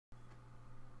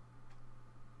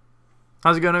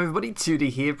How's it going, everybody? 2D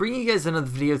here, bringing you guys another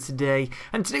video today,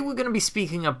 and today we're going to be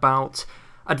speaking about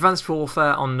Advanced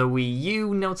Warfare on the Wii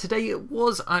U. Now today it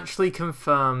was actually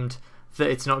confirmed that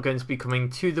it's not going to be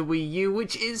coming to the Wii U,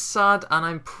 which is sad, and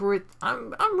I'm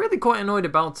really quite annoyed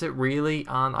about it, really,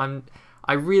 and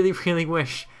I really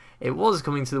wish it was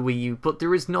coming to the Wii U, but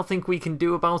there is nothing we can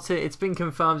do about it. It's been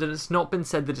confirmed, and it's not been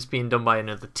said that it's being done by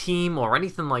another team or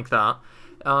anything like that.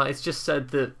 It's just said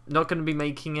that not going to be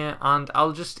making it, and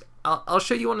I'll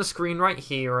show you on the screen right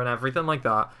here and everything like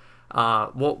that,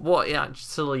 what it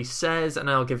actually says, and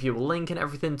I'll give you a link and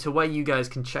everything to where you guys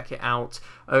can check it out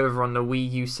over on the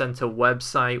Wii U Center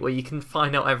website, where you can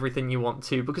find out everything you want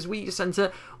to, because Wii U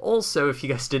Center also, if you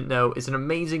guys didn't know, is an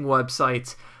amazing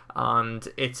website, and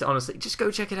it's honestly, just go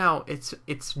check it out.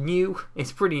 It's new,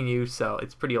 it's pretty new, so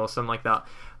it's pretty awesome like that.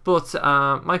 But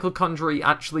Michael Condrey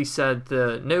actually said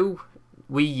no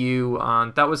Wii U,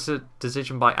 and that was a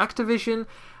decision by Activision,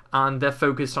 and they're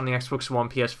focused on the Xbox One,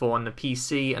 PS4, and the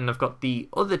PC, and they've got the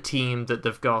other team that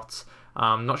they've got.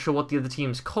 I'm not sure what the other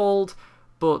team's called,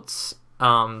 but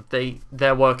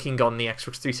they're working on the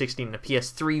Xbox 360 and the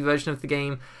PS3 version of the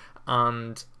game.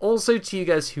 And also, to you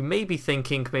guys who may be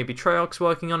thinking maybe Treyarch's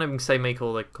working on it, we can say make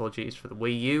all the Call of Duties for the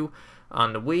Wii U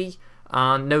and the Wii.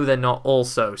 No, they're not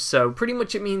also. So pretty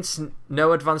much it means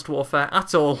no Advanced Warfare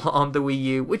at all on the Wii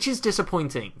U, which is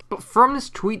disappointing. But from this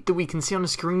tweet that we can see on the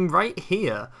screen right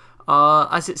here,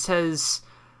 as it says,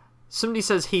 somebody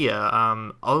says here,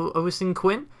 Owen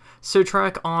Quinn, so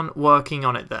Treyarch aren't working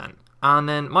on it then. And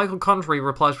then Michael Condrey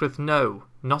replies with no,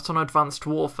 not on Advanced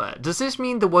Warfare. Does this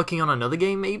mean they're working on another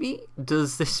game, maybe?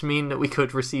 Does this mean that we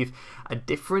could receive a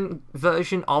different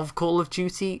version of Call of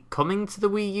Duty coming to the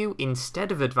Wii U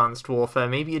instead of Advanced Warfare?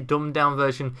 Maybe a dumbed down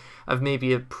version of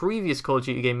maybe a previous Call of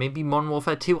Duty game, maybe Modern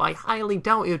Warfare 2. I highly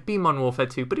doubt it would be Modern Warfare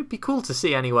 2, but it'd be cool to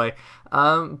see anyway.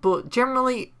 But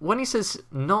generally, when he says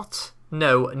not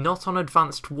on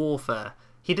Advanced Warfare,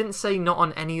 he didn't say not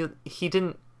on any, he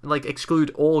didn't like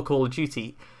exclude all Call of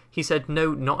Duty. He said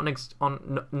no, not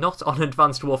on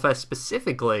Advanced Warfare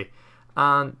specifically,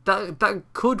 and that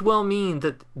could well mean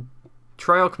that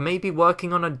Treyarch may be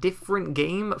working on a different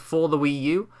game for the Wii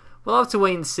U. We'll have to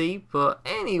wait and see, but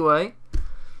anyway.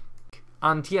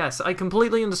 And yes, I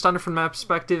completely understand it from their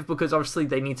perspective, because obviously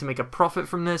they need to make a profit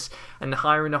from this, and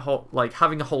having a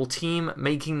whole team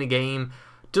making the game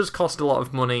does cost a lot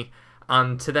of money,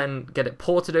 and to then get it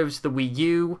ported over to the Wii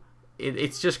U,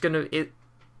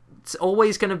 it's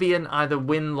always going to be an either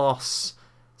win-loss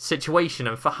situation.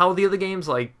 And for how the other games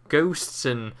like Ghosts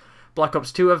and Black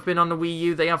Ops 2 have been on the Wii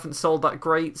U, they haven't sold that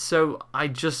great. So I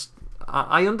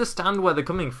understand where they're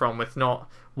coming from with not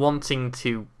wanting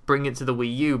to bring it to the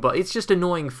Wii U, but it's just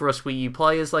annoying for us Wii U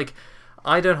players. Like,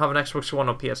 I don't have an Xbox One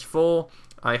or PS4.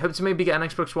 I hope to maybe get an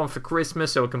Xbox One for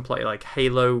Christmas so I can play like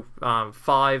Halo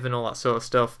 5 and all that sort of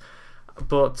stuff.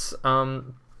 But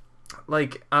I'm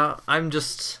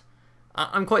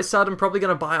quite sad. I'm probably going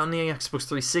to buy it on the Xbox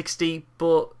 360,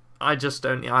 but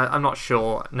I'm not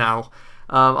sure now.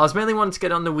 I was mainly wanting to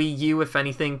get on the Wii U, if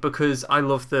anything, because I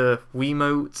love the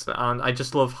Wiimote, and I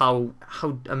just love how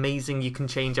amazing you can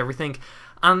change everything.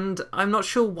 And I'm not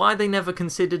sure why they never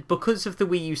considered, because of the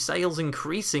Wii U sales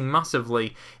increasing massively,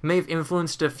 it may have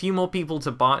influenced a few more people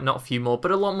to buy, not a few more,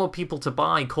 but a lot more people to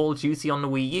buy Call of Duty on the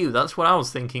Wii U. That's what I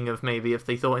was thinking of, maybe, if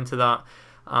they thought into that.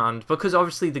 And because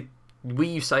obviously the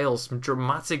Wii U sales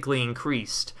dramatically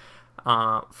increased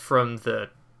from the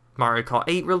Mario Kart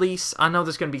 8 release. I know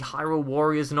there's going to be Hyrule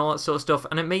Warriors and all that sort of stuff,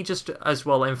 and it may just as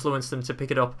well influence them to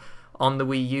pick it up on the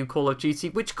Wii U Call of Duty,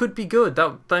 which could be good.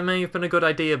 That may have been a good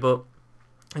idea, but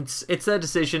it's their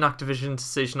decision, Activision's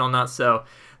decision on that, so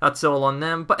that's all on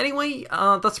them. But anyway,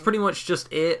 that's pretty much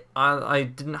just it. I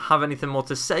didn't have anything more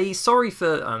to say. Sorry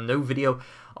for no video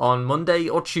on Monday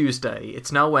or Tuesday.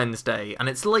 It's now Wednesday, and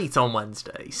it's late on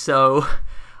Wednesday, so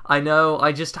I know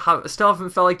I just still haven't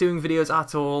felt like doing videos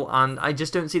at all, and I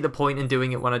just don't see the point in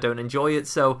doing it when I don't enjoy it.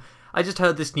 So I just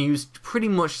heard this news pretty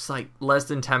much like less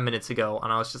than 10 minutes ago,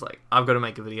 and I was just like, I've got to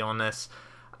make a video on this.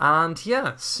 And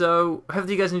yeah, so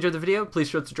hopefully you guys enjoyed the video. Please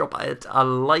sure to drop it a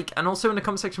like, and also in the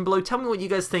comment section below, tell me what you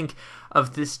guys think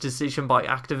of this decision by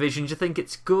Activision. Do you think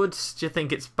it's good? Do you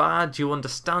think it's bad? Do you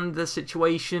understand the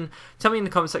situation? Tell me in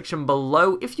the comment section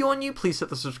below. If you are new, please hit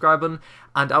the subscribe button,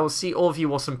 and I will see all of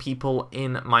you awesome people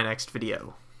in my next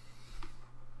video.